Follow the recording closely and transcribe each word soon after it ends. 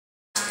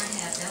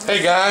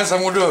Hey guys,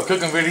 I'm going to do a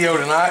cooking video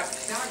tonight.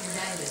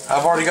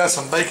 I've already got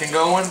some bacon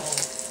going.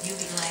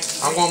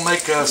 I'm going to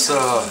make us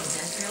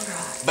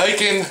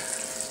bacon,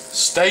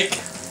 steak,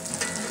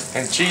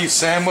 and cheese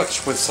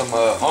sandwich with some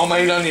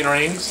homemade onion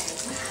rings.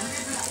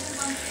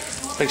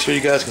 Make sure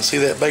you guys can see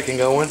that bacon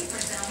going.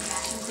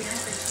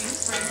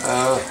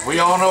 We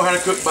all know how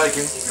to cook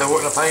bacon. Throw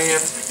it in a pan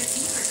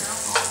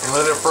and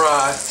let it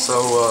fry.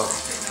 So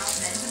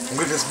we'll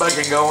get this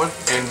bacon going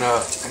and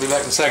I'll be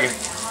back in a second.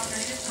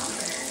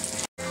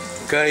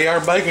 Okay,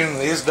 our bacon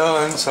is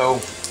done, so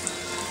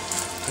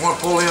I'm going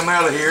to pull him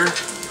out of here.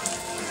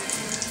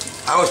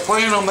 I was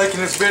planning on making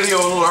this video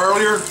a little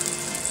earlier,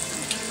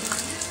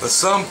 but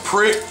some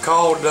prick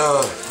called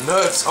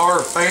Nuts Are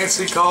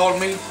Fancy called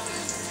me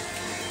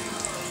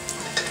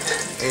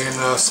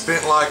and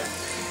spent like,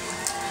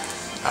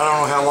 I don't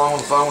know how long on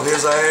the phone with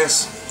his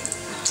ass.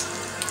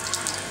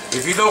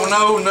 If you don't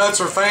know Nuts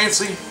Are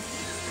Fancy,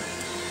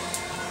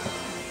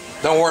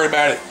 don't worry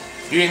about it.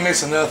 You ain't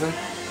missing nothing.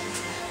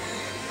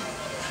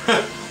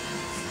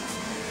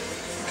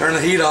 Turn the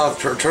heat off,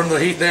 turn the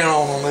heat down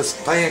on this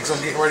pan because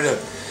I'm getting ready to,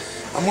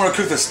 I'm going to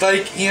cook the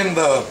steak in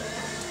the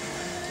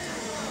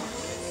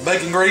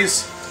bacon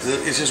grease.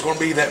 It's just going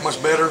to be that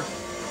much better.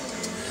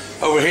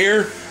 Over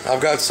here, I've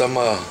got some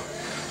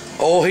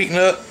oil heating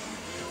up.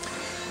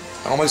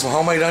 I'm going to make some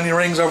homemade onion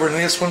rings over in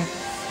this one.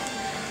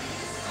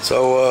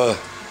 So,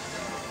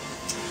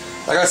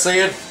 like I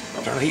said,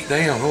 I'll turn the heat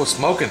down. Oh, it's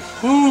smoking.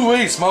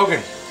 Woo-wee,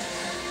 smoking.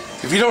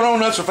 If you don't know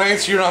Nuts Are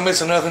Fancy, you're not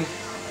missing nothing.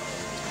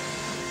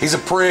 He's a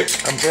prick,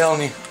 I'm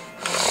telling you.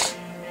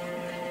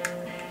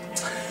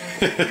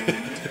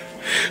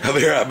 I'll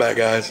be right back,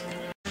 guys.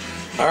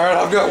 Alright,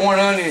 I've got one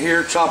onion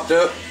here chopped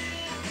up.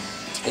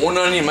 One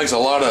onion makes a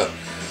lot of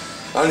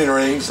onion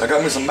rings. I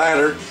got me some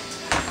batter.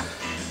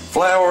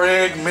 Flour,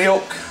 egg,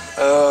 milk,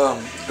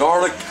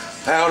 garlic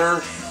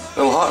powder, a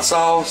little hot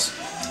sauce,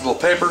 a little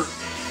pepper.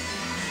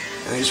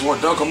 And you just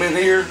want to dunk them in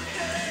here.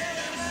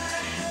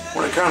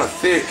 When it's kind of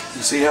thick,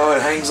 you see how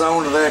it hangs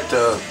on to that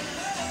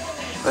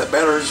that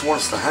batter just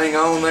wants to hang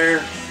on there.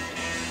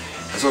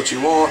 That's what you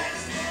want.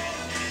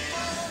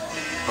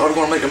 I'm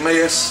going to make a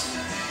mess.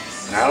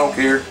 I don't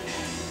care.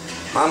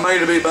 I may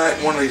be back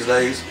one of these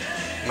days.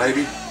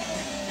 Maybe.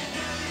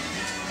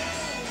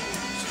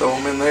 Just throw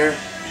them in there.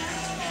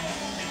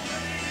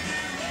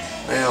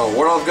 Now,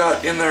 what I've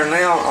got in there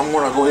now, I'm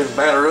going to go ahead and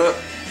batter up.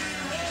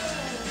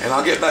 And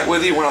I'll get back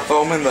with you when I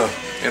throw them in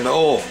the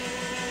oil.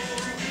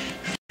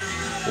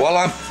 While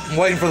I'm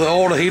waiting for the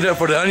oil to heat up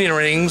for the onion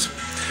rings,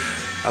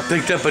 I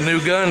picked up a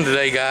new gun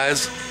today,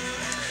 guys.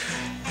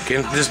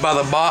 Just by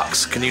the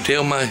box, can you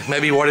tell me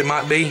maybe what it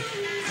might be?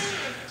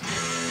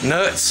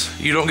 Nuts,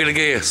 you don't get a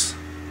guess.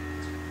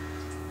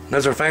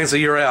 Nuts Are Fancy,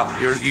 you're out.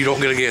 You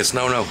don't get a guess.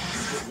 No, no.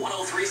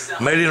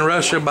 Made in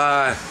Russia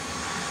by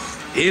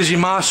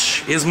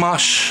Izmash.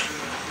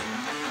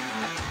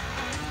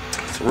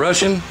 It's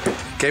Russian.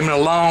 Came in a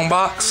long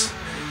box.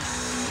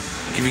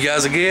 Give you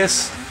guys a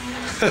guess.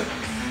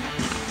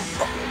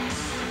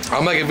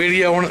 I'll make a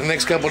video on it in the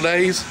next couple of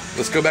days.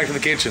 Let's go back to the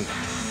kitchen.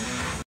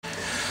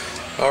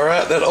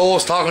 Alright, that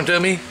oil's talking to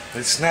me.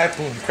 It's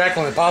snapping,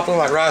 crackling, and popping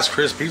like Rice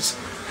Krispies.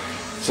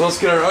 So let's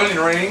get our onion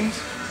rings.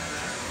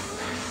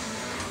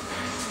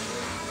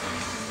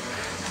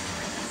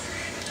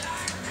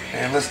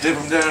 And let's dip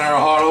them down in our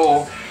hot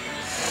oil.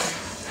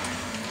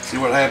 See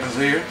what happens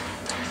here.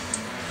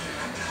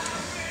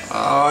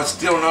 It's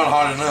still not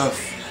hot enough.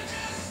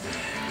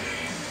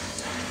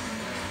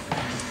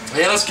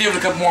 Yeah, let's give it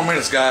a couple more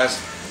minutes, guys.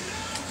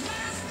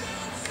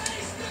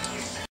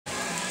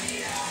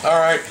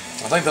 Alright,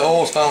 I think the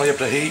oil's finally up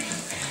to heat.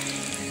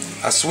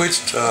 I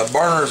switched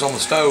burners on the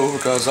stove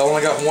because I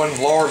only got one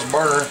large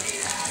burner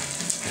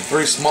and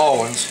 3 small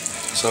ones.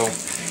 So, let's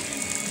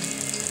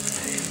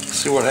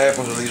see what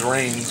happens with these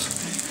rings.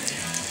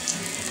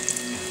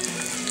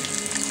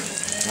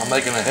 I'm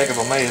making a heck of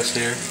a mess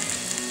here.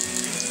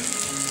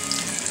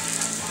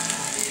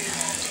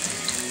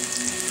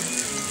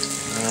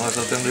 Now let's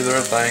let them do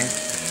their thing.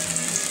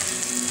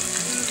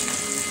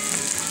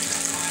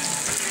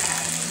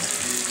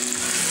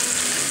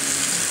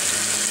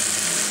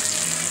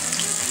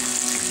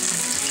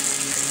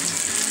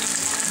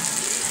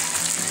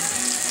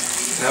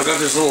 Now I've got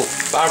this little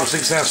 5 or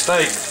 6 ounce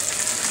steak.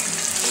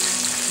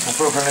 I'll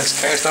put it in this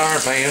cast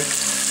iron pan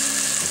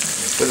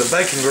with the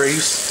bacon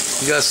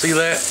grease. You guys see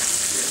that?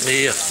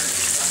 Yeah.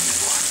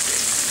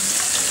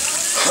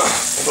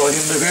 We'll go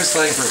ahead and do his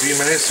thing for a few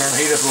minutes. Turn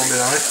the heat up a little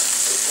bit on it.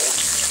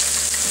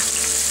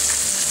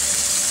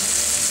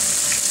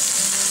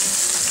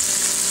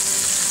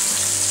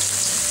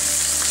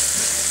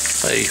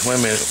 Hey, wait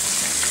a minute.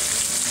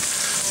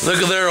 Look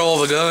at there, all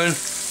the gun.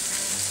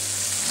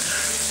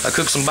 I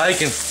cooked some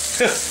bacon.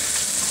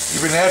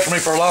 You've been after me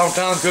for a long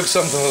time to cook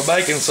something with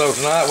bacon, so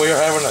tonight we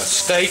are having a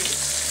steak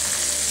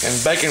and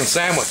bacon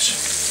sandwich.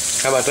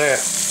 How about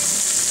that?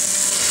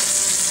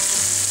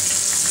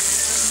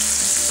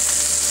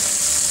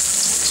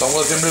 So I'm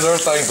going to let them do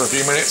their thing for a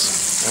few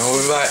minutes, and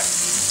we'll be back.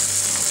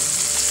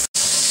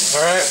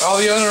 Alright, all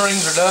the onion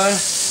rings are done.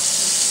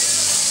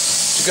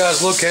 You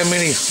guys look how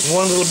many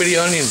one little bitty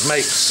onion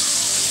makes.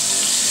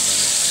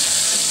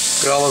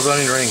 Look at all those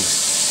onion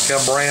rings. Look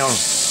how brown,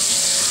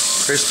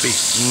 crispy.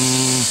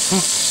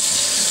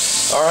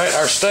 All right,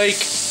 our steak,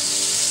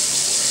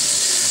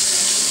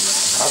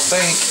 I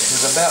think,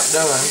 is about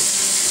done.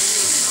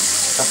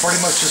 I pretty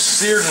much just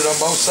seared it on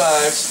both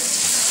sides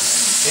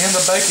in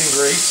the bacon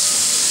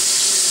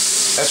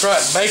grease. That's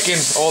right, bacon,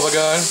 all the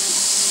gun.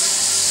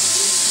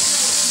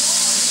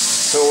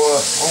 So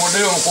what we're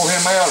doing, we'll pull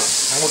him out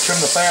and we'll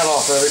trim the fat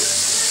off of it.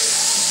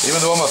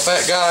 Even though I'm a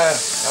fat guy,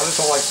 I just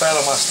don't like fat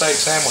on my steak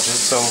sandwiches,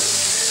 so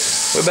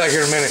we'll be back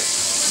here in a minute.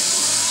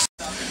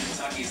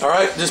 All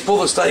right, just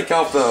pull the steak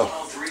off the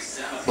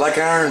black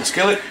iron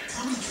skillet.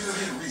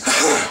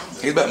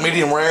 He's about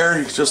medium rare.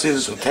 You can still see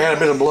there's a tad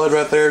bit of blood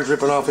right there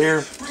dripping off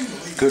here.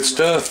 Good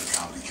stuff.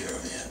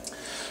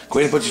 Go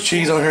ahead and put your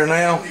cheese on here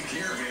now.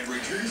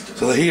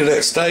 So the heat of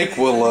that steak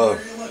will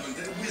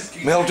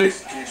melt it.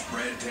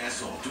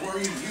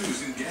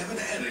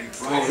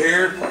 Over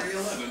here.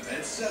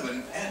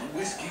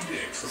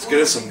 Let's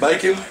get us some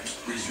bacon.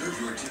 Reserve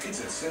your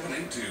tickets at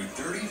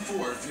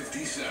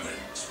 782-3457.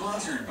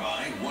 Sponsored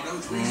by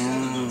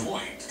 1037 The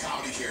Point.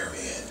 Comedy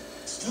Caravan.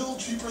 Still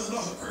cheaper than a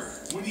hooker.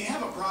 When you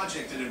have a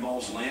project that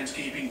involves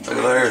landscaping,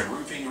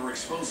 roofing, or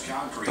exposed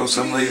concrete, throw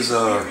some of these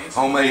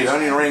homemade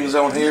onion rings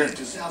on here.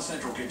 To South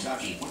Central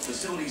Kentucky, with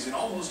facilities in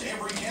almost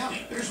every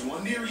county. There's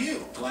one near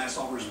you. Glass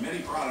offers many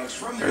products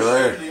from their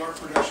state-of-the-art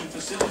production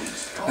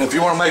facilities. And if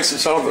you want to make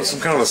some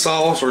kind of a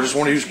sauce, or just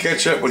want to use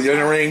ketchup with the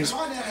onion rings,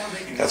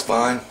 that's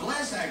fine.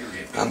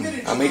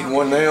 I'm eating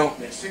one now.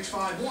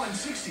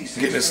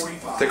 Getting this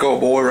thick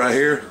old boy right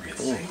here.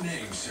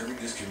 Serving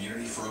this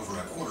community for over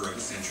a quarter of a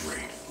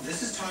century.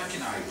 This is Todd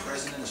Knight,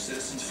 president of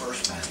Citizens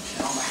First Bank,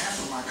 and on behalf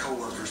of my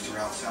coworkers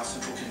throughout South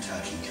Central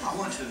Kentucky, I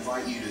want to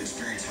invite you to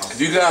experience how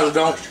if you guys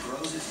don't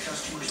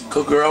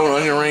cook your own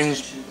onion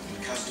rings,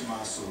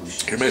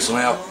 you're missing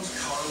out.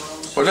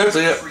 But that's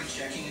it.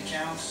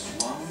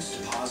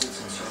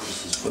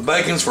 The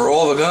bacon's for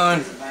all the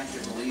gun.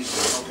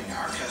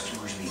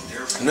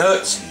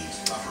 Nuts.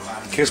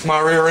 Kiss my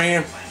rear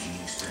end.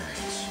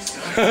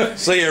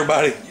 See you,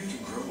 everybody.